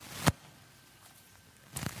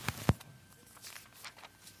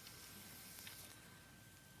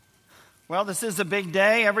Well, this is a big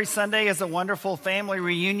day. Every Sunday is a wonderful family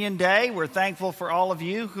reunion day. We're thankful for all of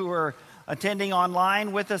you who are attending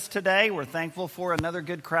online with us today. We're thankful for another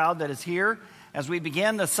good crowd that is here as we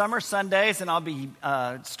begin the summer Sundays, and I'll be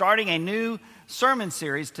starting a new sermon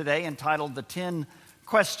series today entitled The 10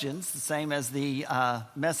 Questions, the same as the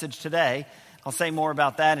message today. I'll say more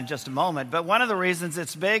about that in just a moment. But one of the reasons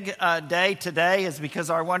it's a big day today is because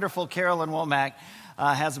our wonderful Carolyn Womack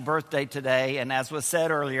has a birthday today, and as was said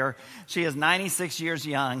earlier, she is 96 years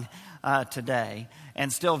young today,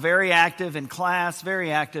 and still very active in class,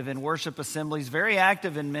 very active in worship assemblies, very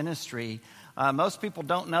active in ministry. Most people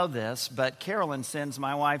don't know this, but Carolyn sends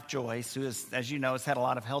my wife Joyce, who is, as you know, has had a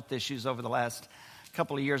lot of health issues over the last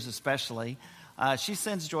couple of years especially. She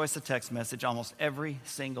sends Joyce a text message almost every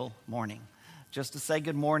single morning, just to say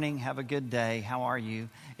good morning, have a good day, how are you?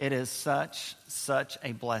 It is such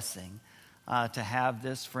a blessing to have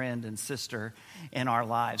this friend and sister in our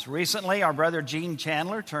lives. Recently, our brother Gene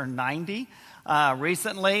Chandler turned 90.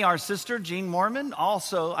 Recently, our sister Jean Mormon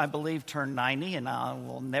also, I believe, turned 90, and I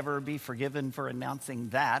will never be forgiven for announcing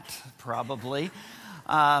that, probably.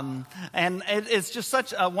 And it's just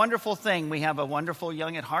such a wonderful thing. We have a wonderful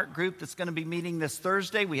Young at Heart group that's going to be meeting this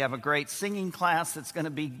Thursday. We have a great singing class that's going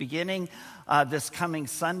to be beginning this coming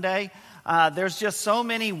Sunday. There's just so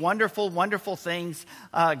many wonderful things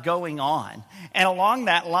going on. And along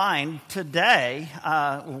that line, today,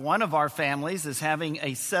 one of our families is having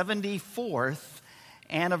a 74th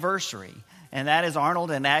anniversary. And that is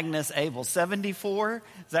Arnold and Agnes Abel. 74,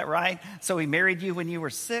 is that right? So he married you when you were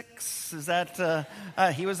 6? Is that,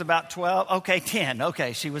 he was about 12? Okay, 10.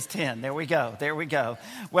 Okay, she was 10. There we go.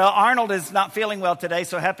 Well, Arnold is not feeling well today,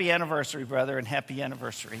 so happy anniversary, brother, and happy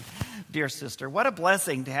anniversary, dear sister. What a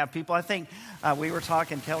blessing to have people. I think we were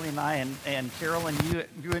talking, Kelly and I, and Carolyn,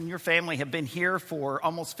 you and your family have been here for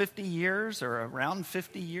almost 50 years, or around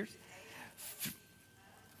 50 years?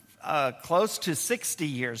 Close to 60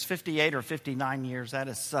 years, 58 or 59 years. That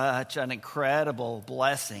is such an incredible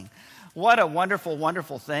blessing. What a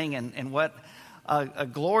wonderful thing, and what a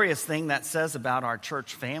glorious thing that says about our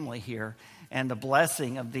church family here, and the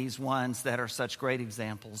blessing of these ones that are such great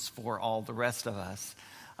examples for all the rest of us.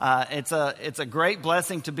 It's a great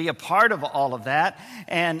blessing to be a part of all of that,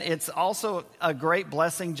 and it's also a great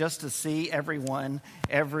blessing just to see everyone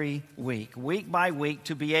every week by week,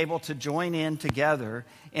 to be able to join in together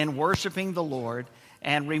in worshiping the Lord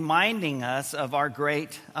and reminding us of our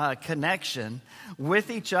great connection with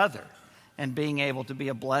each other and being able to be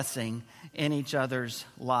a blessing in each other's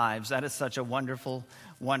lives. That is such a wonderful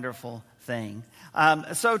thing.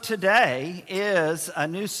 So today is a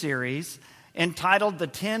new series entitled The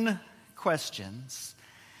 10 Questions.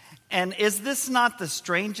 And is this not the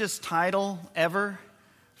strangest title ever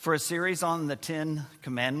for a series on the 10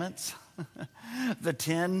 Commandments? The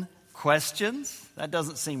 10 Questions? That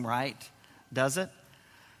doesn't seem right, does it?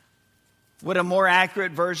 Would a more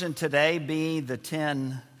accurate version today be the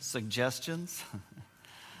 10 Suggestions?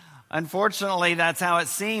 Unfortunately, that's how it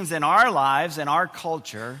seems in our lives, in our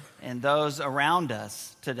culture, and those around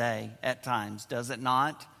us today at times, does it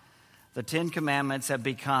not? The 10 Commandments have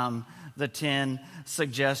become the 10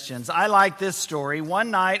 Suggestions. I like this story. One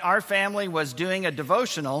night, our family was doing a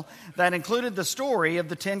devotional that included the story of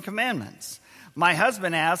the 10 Commandments. My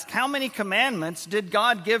husband asked, how many commandments did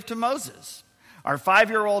God give to Moses? Our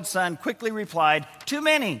 5-year-old son quickly replied, too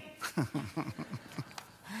many.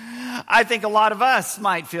 I think a lot of us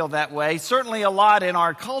might feel that way. Certainly a lot in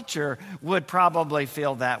our culture would probably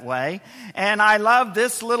feel that way. And I love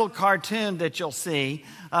this little cartoon that you'll see.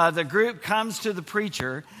 The group comes to the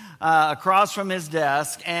preacher across from his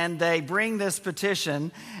desk, and they bring this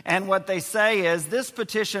petition. And what they say is, this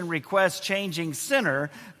petition requests changing sinner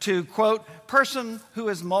to, quote, person who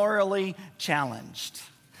is morally challenged.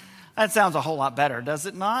 That sounds a whole lot better, does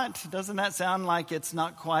it not? Doesn't that sound like it's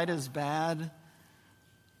not quite as bad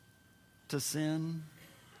to sin?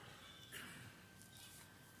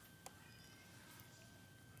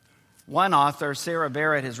 One author, Sarah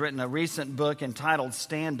Barrett, has written a recent book entitled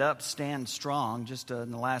Stand Up, Stand Strong. Just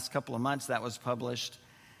in the last couple of months that was published.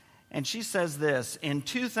 And she says this, in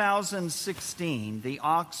 2016, the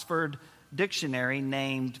Oxford Dictionary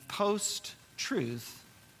named post-truth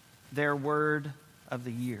their word of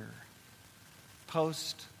the year.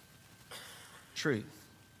 Post-truth.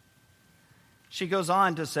 She goes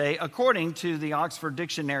on to say, according to the Oxford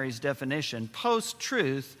Dictionary's definition,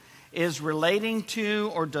 post-truth is relating to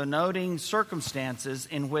or denoting circumstances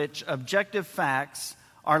in which objective facts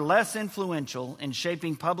are less influential in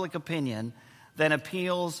shaping public opinion than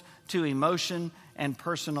appeals to emotion and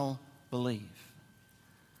personal belief.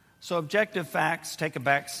 So objective facts take a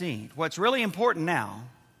back seat. What's really important now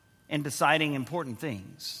in deciding important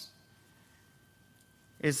things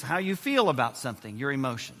is how you feel about something, your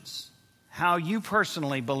emotions, how you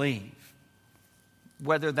personally believe,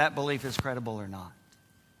 whether that belief is credible or not.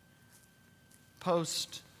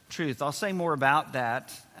 Post-truth. I'll say more about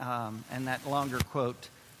that and that longer quote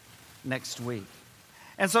next week.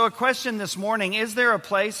 And so a question this morning, is there a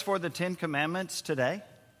place for the Ten Commandments today?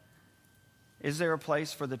 Is there a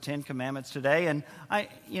place for the Ten Commandments today? And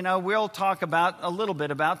we'll talk about a little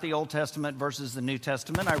bit about the Old Testament versus the New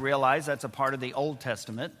Testament. I realize that's a part of the Old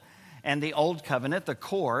Testament and the Old Covenant, the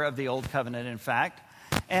core of the Old Covenant, in fact.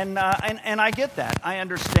 And I get that. I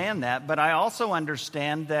understand that. But I also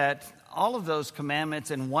understand that all of those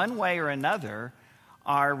commandments in one way or another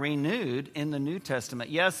are renewed in the New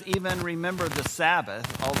Testament. Yes, even remember the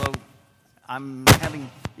Sabbath, although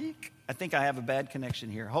I think I have a bad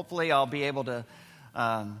connection here. Hopefully I'll be able to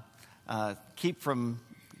keep from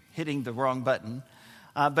hitting the wrong button.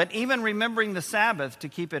 But even remembering the Sabbath to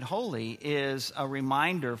keep it holy is a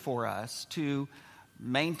reminder for us to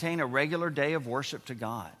maintain a regular day of worship to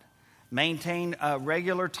God. Maintain a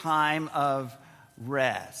regular time of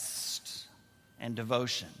rest and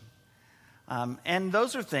devotion. And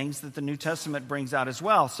those are things that the New Testament brings out as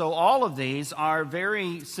well. So all of these are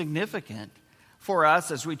very significant for us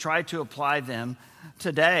as we try to apply them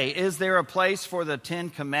today. Is there a place for the Ten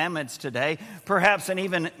Commandments today? Perhaps an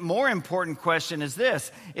even more important question is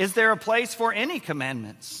this: is there a place for any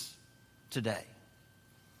commandments today?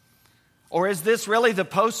 Or is this really the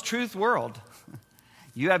post-truth world?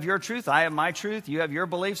 You have your truth, I have my truth. You have your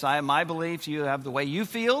beliefs, I have my beliefs. You have the way you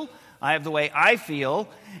feel, I have the way I feel.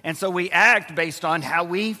 And so we act based on how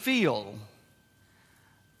we feel.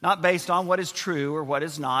 Not based on what is true or what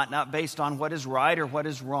is not based on what is right or what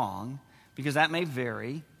is wrong, because that may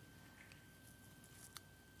vary.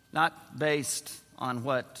 Not based on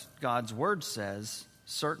what God's Word says,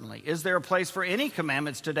 certainly. Is there a place for any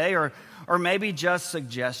commandments today, or maybe just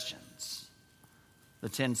suggestions? The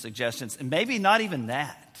 10 suggestions, and maybe not even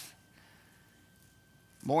that.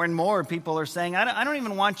 More and more people are saying, I don't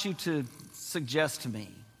even want you to suggest to me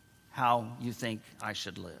how you think I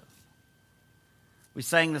should live. We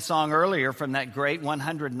sang the song earlier from that great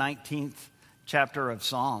 119th chapter of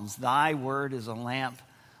Psalms, "Thy word is a lamp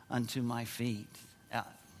unto my feet."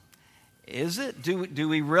 Is it? Do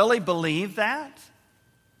we really believe that?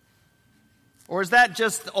 Or is that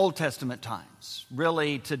just Old Testament times?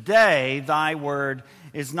 Really, today, thy word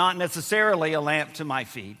is not necessarily a lamp to my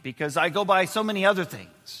feet, because I go by so many other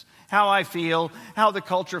things. How I feel, how the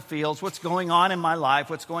culture feels, what's going on in my life,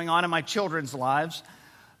 what's going on in my children's lives.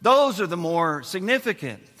 Those are the more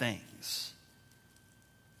significant things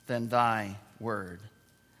than thy word.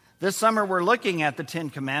 This summer we're looking at the 10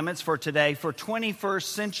 Commandments for today for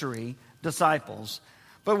 21st century disciples.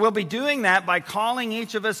 But we'll be doing that by calling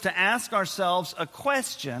each of us to ask ourselves a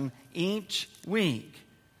question each week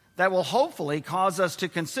that will hopefully cause us to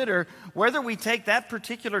consider whether we take that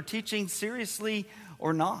particular teaching seriously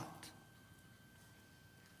or not.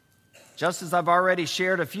 Just as I've already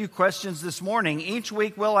shared a few questions this morning, each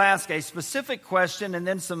week we'll ask a specific question and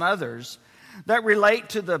then some others that relate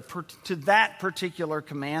to that particular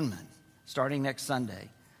commandment, starting next Sunday.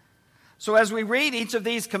 So as we read each of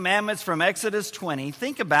these commandments from Exodus 20,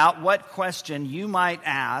 think about what question you might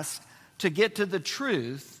ask to get to the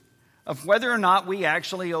truth of whether or not we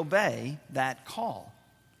actually obey that call.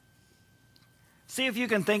 See if you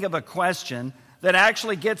can think of a question that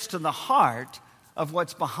actually gets to the heart of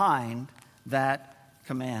what's behind that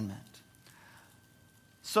commandment.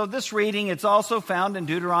 So this reading, it's also found in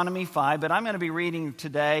Deuteronomy 5, but I'm going to be reading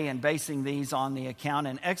today and basing these on the account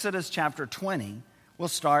in Exodus chapter 20. We'll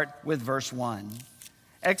start with verse 1.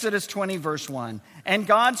 Exodus 20, verse 1. "And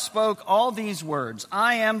God spoke all these words,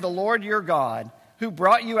 I am the Lord your God, who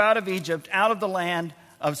brought you out of Egypt, out of the land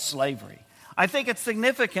of slavery." I think it's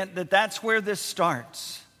significant that that's where this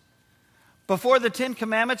starts. Before the 10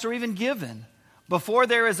 Commandments are even given, before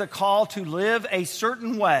there is a call to live a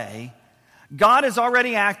certain way, God has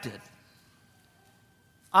already acted.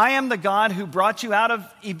 I am the God who brought you out of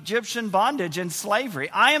Egyptian bondage and slavery.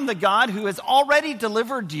 I am the God who has already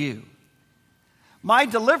delivered you. My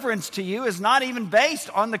deliverance to you is not even based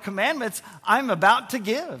on the commandments I'm about to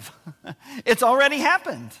give. It's already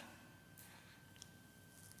happened.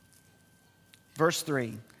 Verse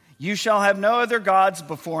 3, "You shall have no other gods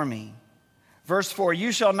before me." Verse 4,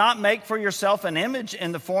 "You shall not make for yourself an image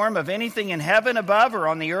in the form of anything in heaven above or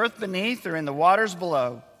on the earth beneath or in the waters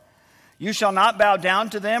below. You shall not bow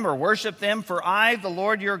down to them or worship them, for I, the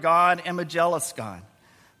Lord your God, am a jealous God,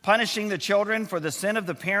 punishing the children for the sin of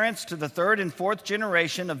the parents to the third and fourth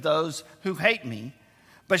generation of those who hate me,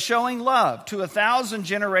 but showing love to 1,000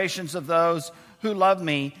 generations of those who love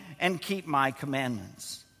me and keep my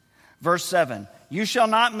commandments. Verse 7, you shall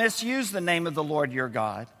not misuse the name of the Lord your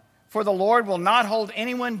God, for the Lord will not hold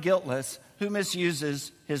anyone guiltless who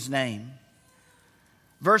misuses his name.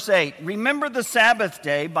 Verse 8, remember the Sabbath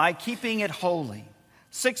day by keeping it holy.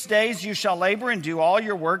 6 days you shall labor and do all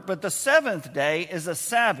your work, but the seventh day is a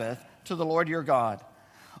Sabbath to the Lord your God.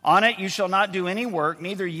 On it you shall not do any work,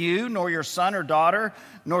 neither you, nor your son or daughter,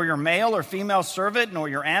 nor your male or female servant, nor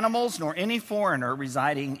your animals, nor any foreigner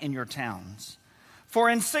residing in your towns. For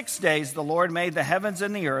in 6 days the Lord made the heavens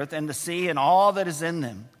and the earth and the sea and all that is in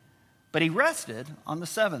them. But he rested on the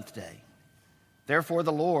seventh day. Therefore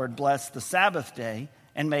the Lord blessed the Sabbath day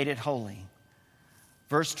and made it holy.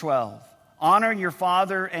 Verse 12, honor your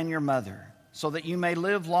father and your mother, so that you may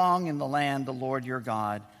live long in the land the Lord your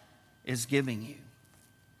God is giving you.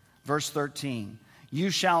 Verse 13,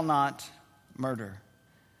 you shall not murder.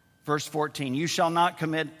 Verse 14, you shall not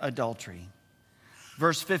commit adultery.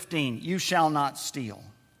 Verse 15, you shall not steal.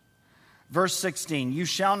 Verse 16, you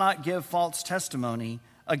shall not give false testimony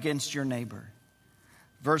against your neighbor.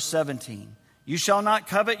 Verse 17, you shall not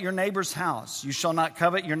covet your neighbor's house. You shall not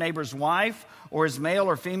covet your neighbor's wife or his male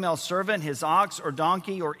or female servant, his ox or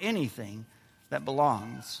donkey or anything that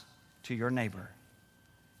belongs to your neighbor.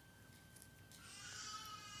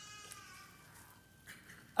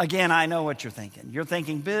 Again, I know what you're thinking. You're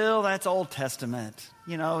thinking, Bill, that's Old Testament.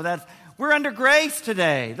 You know, we're under grace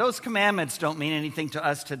today. Those commandments don't mean anything to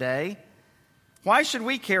us today. Why should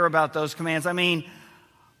we care about those commands? I mean,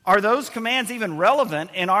 are those commands even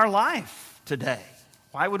relevant in our life today?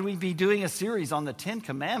 Why would we be doing a series on the 10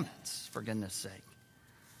 Commandments, for goodness sake?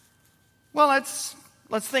 Well, let's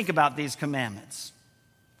think about these commandments.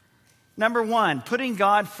 Number 1, putting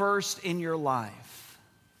God first in your life.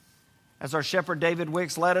 As our shepherd David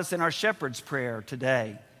Wicks led us in our shepherd's prayer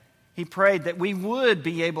today, he prayed that we would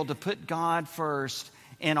be able to put God first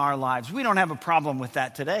in our lives. We don't have a problem with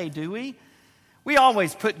that today, do we? We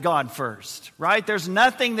always put God first, right? There's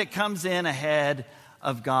nothing that comes in ahead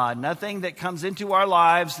of God, nothing that comes into our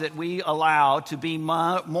lives that we allow to be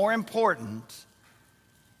more important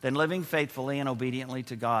than living faithfully and obediently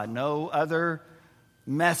to God. No other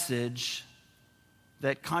message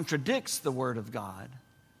that contradicts the Word of God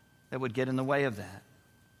that would get in the way of that.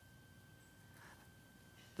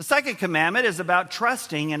 The second commandment is about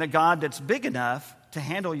trusting in a God that's big enough to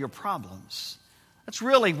handle your problems. That's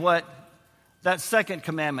really what that second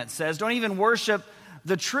commandment says. Don't even worship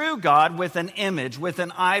the true God with an image, with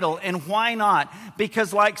an idol. And why not?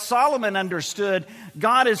 Because like Solomon understood,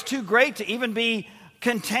 God is too great to even be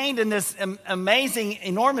contained in this amazing,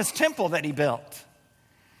 enormous temple that he built.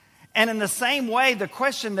 And in the same way, the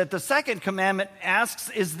question that the second commandment asks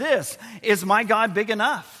is this: is my God big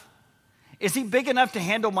enough? Is he big enough to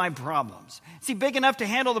handle my problems? Is he big enough to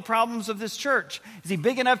handle the problems of this church? Is he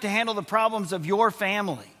big enough to handle the problems of your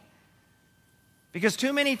family? Because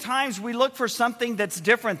too many times we look for something that's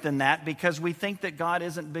different than that because we think that God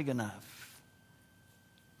isn't big enough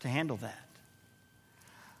to handle that.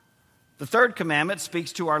 The third commandment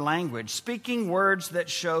speaks to our language. Speaking words that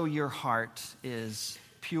show your heart is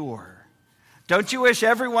pure. Don't you wish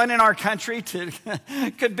everyone in our country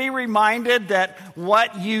could be reminded that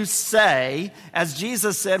what you say, as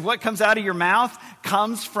Jesus said, what comes out of your mouth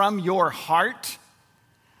comes from your heart?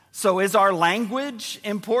 So is our language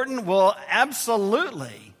important? Well, absolutely.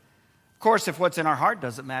 Of course, if what's in our heart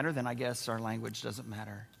doesn't matter, then I guess our language doesn't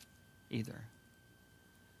matter either.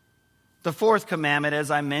 The fourth commandment,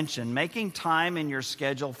 as I mentioned, making time in your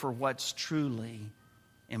schedule for what's truly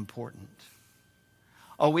important.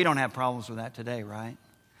 Oh, we don't have problems with that today, right?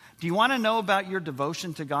 Do you want to know about your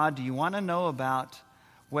devotion to God? Do you want to know about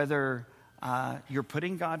whether you're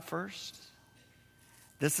putting God first?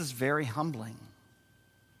 This is very humbling.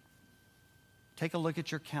 Take a look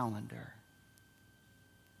at your calendar.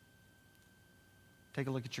 Take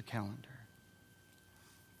a look at your calendar.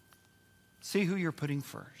 See who you're putting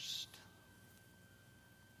first.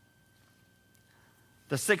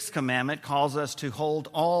 The sixth commandment calls us to hold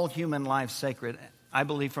all human life sacred. I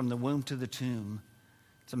believe from the womb to the tomb.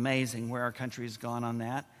 It's amazing where our country has gone on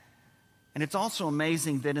that. And it's also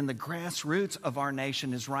amazing that in the grassroots of our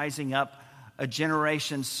nation is rising up a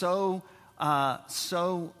generation so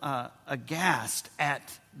aghast at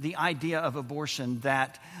the idea of abortion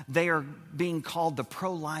that they are being called the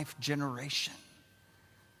pro-life generation.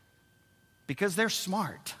 Because they're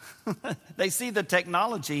smart. They see the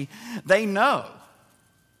technology. They know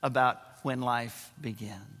about when life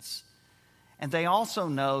begins. And they also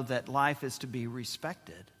know that life is to be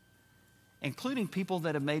respected, including people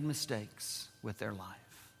that have made mistakes with their life.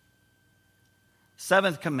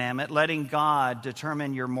 Seventh commandment, letting God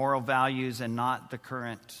determine your moral values and not the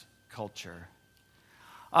current culture.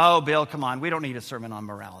 Oh, Bill, come on. We don't need a sermon on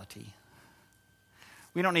morality.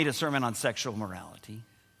 We don't need a sermon on sexual morality.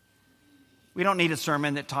 We don't need a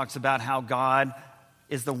sermon that talks about how God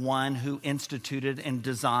is the one who instituted and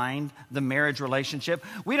designed the marriage relationship.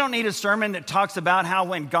 We don't need a sermon that talks about how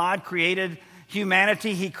when God created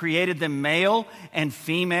humanity, he created them male and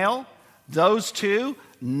female. Those two,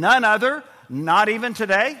 none other, not even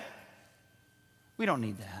today. We don't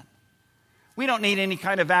need that. We don't need any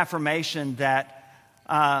kind of affirmation that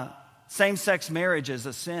same-sex marriage is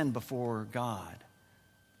a sin before God.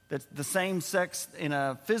 That the same sex in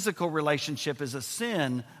a physical relationship is a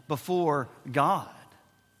sin before God.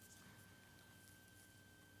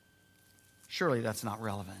 Surely that's not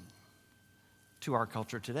relevant to our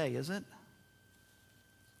culture today, is it?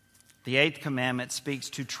 The eighth commandment speaks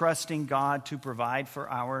to trusting God to provide for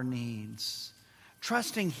our needs.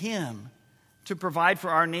 Trusting Him to provide for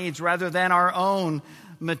our needs rather than our own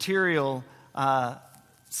material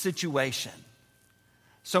situation.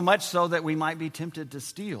 So much so that we might be tempted to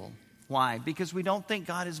steal. Why? Because we don't think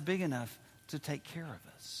God is big enough to take care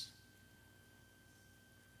of us.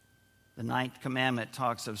 The ninth commandment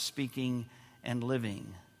talks of speaking and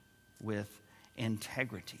living with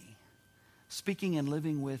integrity. Speaking and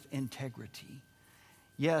living with integrity.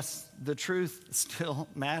 Yes, the truth still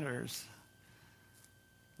matters.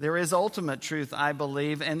 There is ultimate truth, I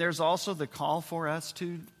believe, and there's also the call for us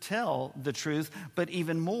to tell the truth, but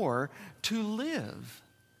even more, to live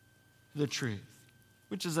the truth,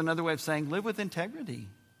 which is another way of saying live with integrity.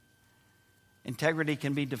 Integrity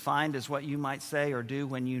can be defined as what you might say or do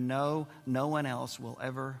when you know no one else will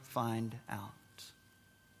ever find out.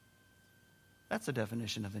 That's a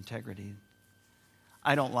definition of integrity.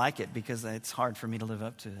 I don't like it because it's hard for me to live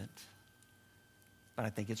up to it, but I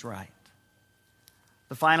think it's right.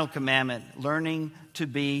 The final commandment, learning to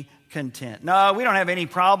be content. No, we don't have any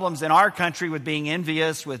problems in our country with being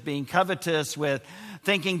envious, with being covetous, with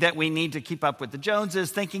thinking that we need to keep up with the Joneses,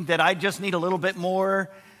 thinking that I just need a little bit more.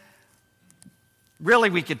 Really,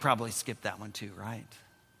 we could probably skip that one too, right?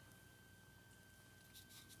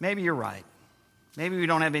 Maybe you're right. Maybe we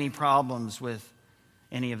don't have any problems with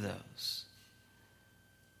any of those.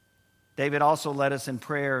 David also led us in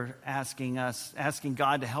prayer, asking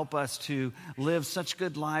God to help us to live such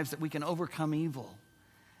good lives that we can overcome evil.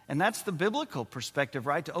 And that's the biblical perspective,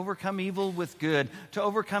 right? To overcome evil with good, to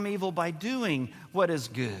overcome evil by doing what is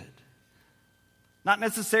good. Not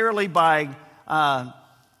necessarily by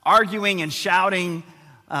arguing and shouting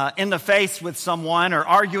in the face with someone or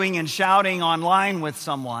arguing and shouting online with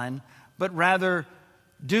someone, but rather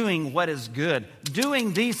doing what is good,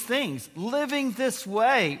 doing these things, living this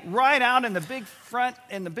way, right out in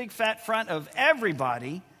the big fat front of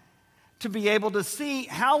everybody, to be able to see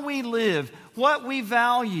how we live, what we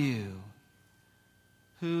value,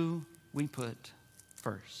 who we put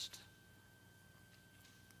first.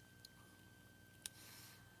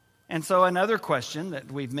 And so another question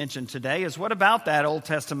that we've mentioned today is, what about that Old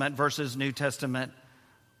Testament versus New Testament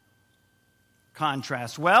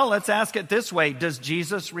contrast? Well, let's ask it this way. Does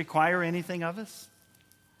Jesus require anything of us?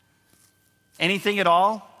 Anything at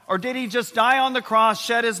all? Or did he just die on the cross,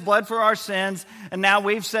 shed his blood for our sins, and now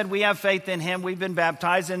we've said we have faith in him, we've been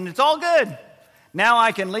baptized, and it's all good. Now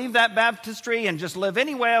I can leave that baptistry and just live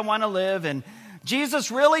any way I want to live, and Jesus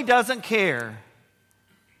really doesn't care.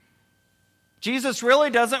 Jesus really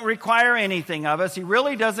doesn't require anything of us. He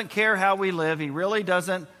really doesn't care how we live. He really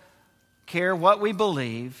doesn't care what we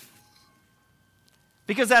believe.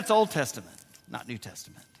 Because that's Old Testament, not New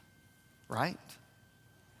Testament, right?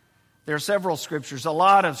 There are several scriptures, a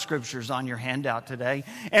lot of scriptures on your handout today.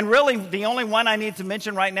 And really, the only one I need to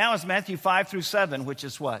mention right now is Matthew 5 through 7, which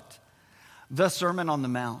is what? The Sermon on the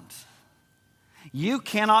Mount. You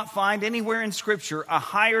cannot find anywhere in Scripture a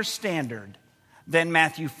higher standard than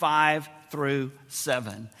Matthew 5 through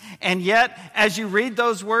 7. And yet, as you read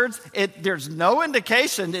those words, there's no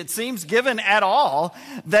indication, it seems given at all,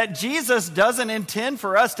 that Jesus doesn't intend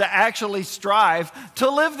for us to actually strive to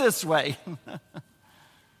live this way.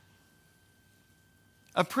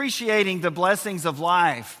 Appreciating the blessings of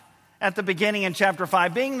life at the beginning in chapter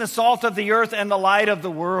 5, being the salt of the earth and the light of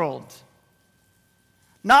the world.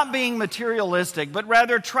 Not being materialistic, but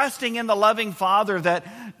rather trusting in the loving Father that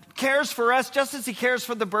cares for us just as he cares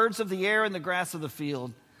for the birds of the air and the grass of the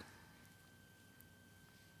field.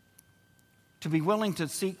 To be willing to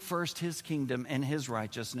seek first his kingdom and his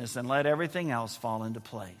righteousness and let everything else fall into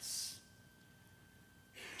place.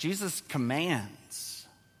 Jesus commands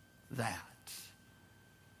that.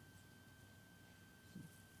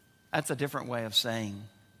 That's a different way of saying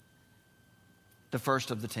the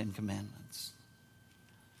first of the 10 Commandments.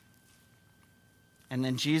 And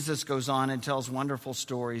then Jesus goes on and tells wonderful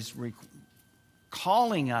stories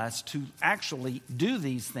calling us to actually do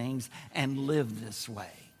these things and live this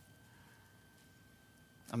way.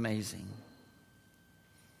 Amazing.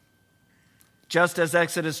 Just as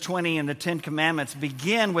Exodus 20 and the 10 Commandments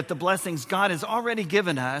begin with the blessings God has already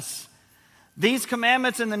given us, these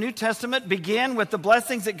commandments in the New Testament begin with the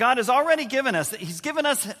blessings that God has already given us. He's given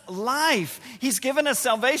us life. He's given us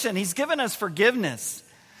salvation. He's given us forgiveness.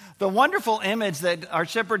 The wonderful image that our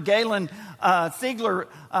shepherd Galen Ziegler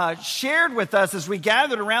shared with us as we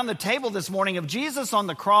gathered around the table this morning of Jesus on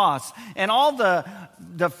the cross and all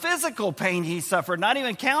the physical pain he suffered, not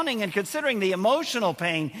even counting and considering the emotional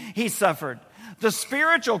pain he suffered. The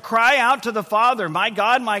spiritual cry out to the Father, my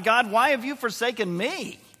God, why have you forsaken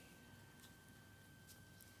me?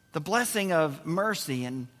 The blessing of mercy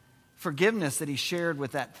and forgiveness that he shared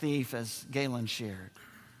with that thief as Galen shared.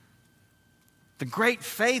 The great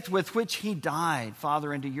faith with which he died.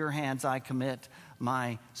 Father, into your hands I commit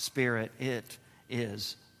my spirit. It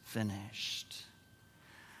is finished.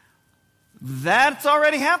 That's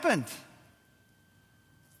already happened.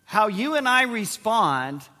 How you and I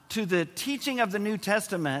respond to the teaching of the New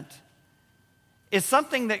Testament is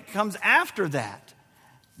something that comes after that.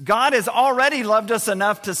 God has already loved us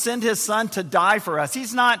enough to send his son to die for us.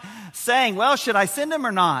 He's not saying, well, should I send him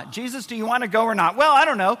or not? Jesus, do you want to go or not? Well, I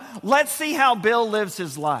don't know. Let's see how Bill lives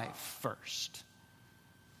his life first.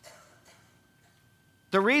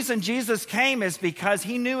 The reason Jesus came is because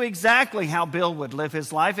he knew exactly how Bill would live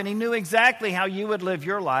his life, and he knew exactly how you would live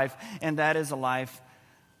your life, and that is a life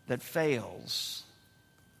that fails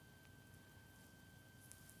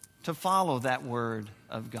to follow that word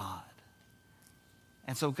of God.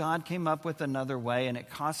 And so God came up with another way, and it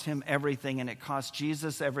cost him everything, and it cost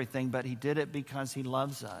Jesus everything, but he did it because he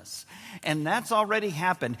loves us. And that's already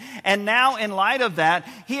happened. And now, in light of that,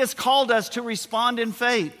 he has called us to respond in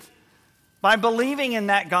faith by believing in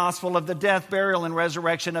that gospel of the death, burial, and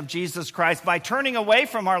resurrection of Jesus Christ, by turning away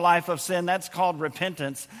from our life of sin, that's called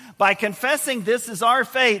repentance, by confessing this is our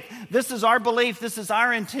faith, this is our belief, this is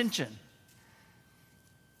our intention.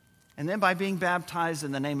 And then by being baptized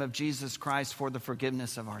in the name of Jesus Christ for the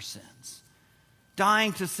forgiveness of our sins.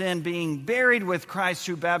 Dying to sin, being buried with Christ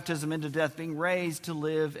through baptism into death, being raised to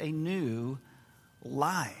live a new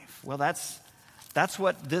life. Well, that's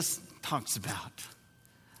what this talks about.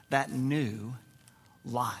 That new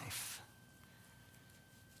life.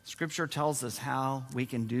 Scripture tells us how we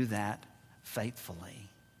can do that faithfully.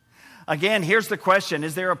 Again, here's the question.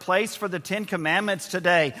 Is there a place for the 10 Commandments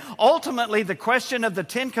today? Ultimately, the question of the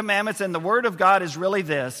 10 Commandments and the Word of God is really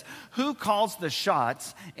this. Who calls the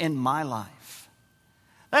shots in my life?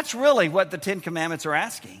 That's really what the 10 Commandments are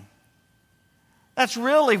asking. That's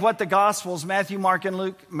really what the Gospels, Matthew, Mark,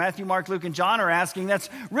 Luke, and John are asking. That's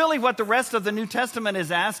really what the rest of the New Testament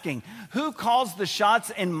is asking. Who calls the shots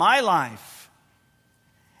in my life?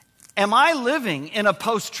 Am I living in a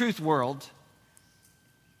post-truth world?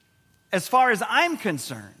 As far as I'm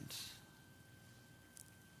concerned,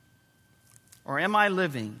 or am I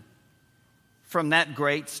living from that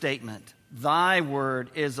great statement, thy word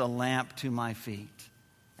is a lamp to my feet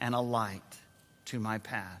and a light to my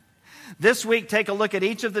path? This week, take a look at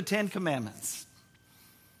each of the 10 Commandments.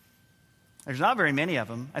 There's not very many of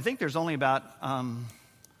them. I think there's only about,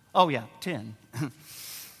 10.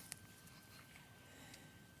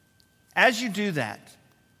 As you do that,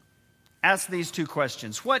 ask these two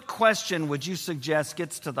questions. What question would you suggest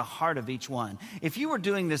gets to the heart of each one? If you were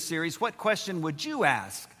doing this series, what question would you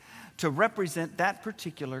ask to represent that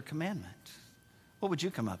particular commandment? What would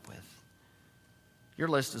you come up with? Your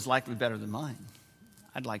list is likely better than mine.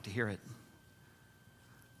 I'd like to hear it.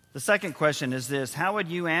 The second question is this. How would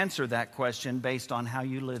you answer that question based on how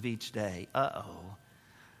you live each day?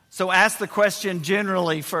 So ask the question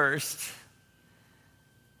generally first,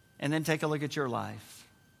 and then take a look at your life,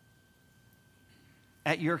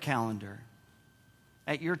 at your calendar,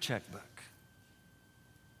 at your checkbook,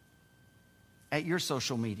 at your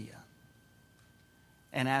social media,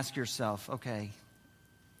 and ask yourself, okay,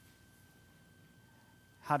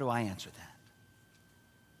 how do I answer that?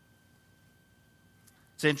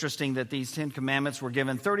 It's interesting that these 10 Commandments were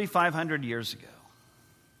given 3,500 years ago.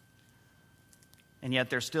 And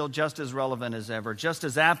yet they're still just as relevant as ever, just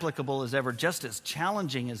as applicable as ever, just as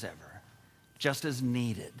challenging as ever, just as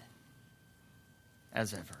needed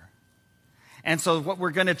as ever. And so what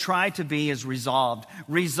we're going to try to be is resolved.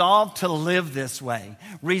 Resolved to live this way.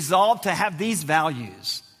 Resolved to have these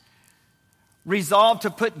values. Resolved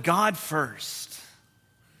to put God first.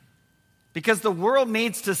 Because the world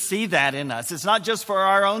needs to see that in us. It's not just for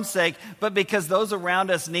our own sake, but because those around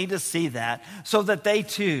us need to see that so that they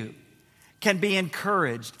too can be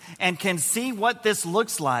encouraged and can see what this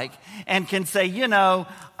looks like and can say,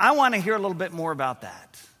 I want to hear a little bit more about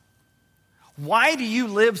that. Why do you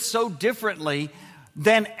live so differently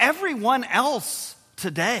than everyone else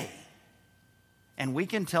today? And we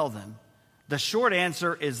can tell them the short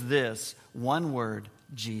answer is this, one word,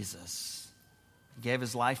 Jesus. He gave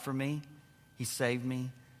his life for me. He saved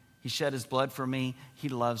me. He shed his blood for me. He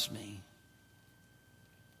loves me.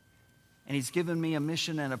 And he's given me a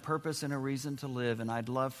mission and a purpose and a reason to live. And I'd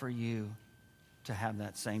love for you to have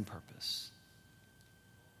that same purpose.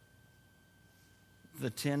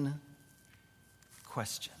 The 10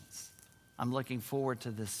 questions. I'm looking forward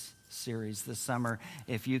to this series this summer.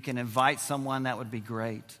 If you can invite someone, that would be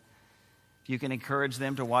great. If you can encourage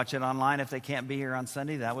them to watch it online if they can't be here on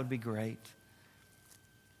Sunday, that would be great.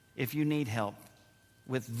 If you need help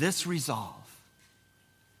with this resolve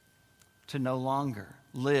to no longer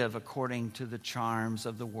live according to the charms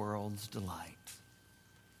of the world's delight,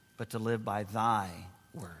 but to live by thy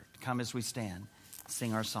word. Come as we stand,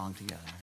 sing our song together.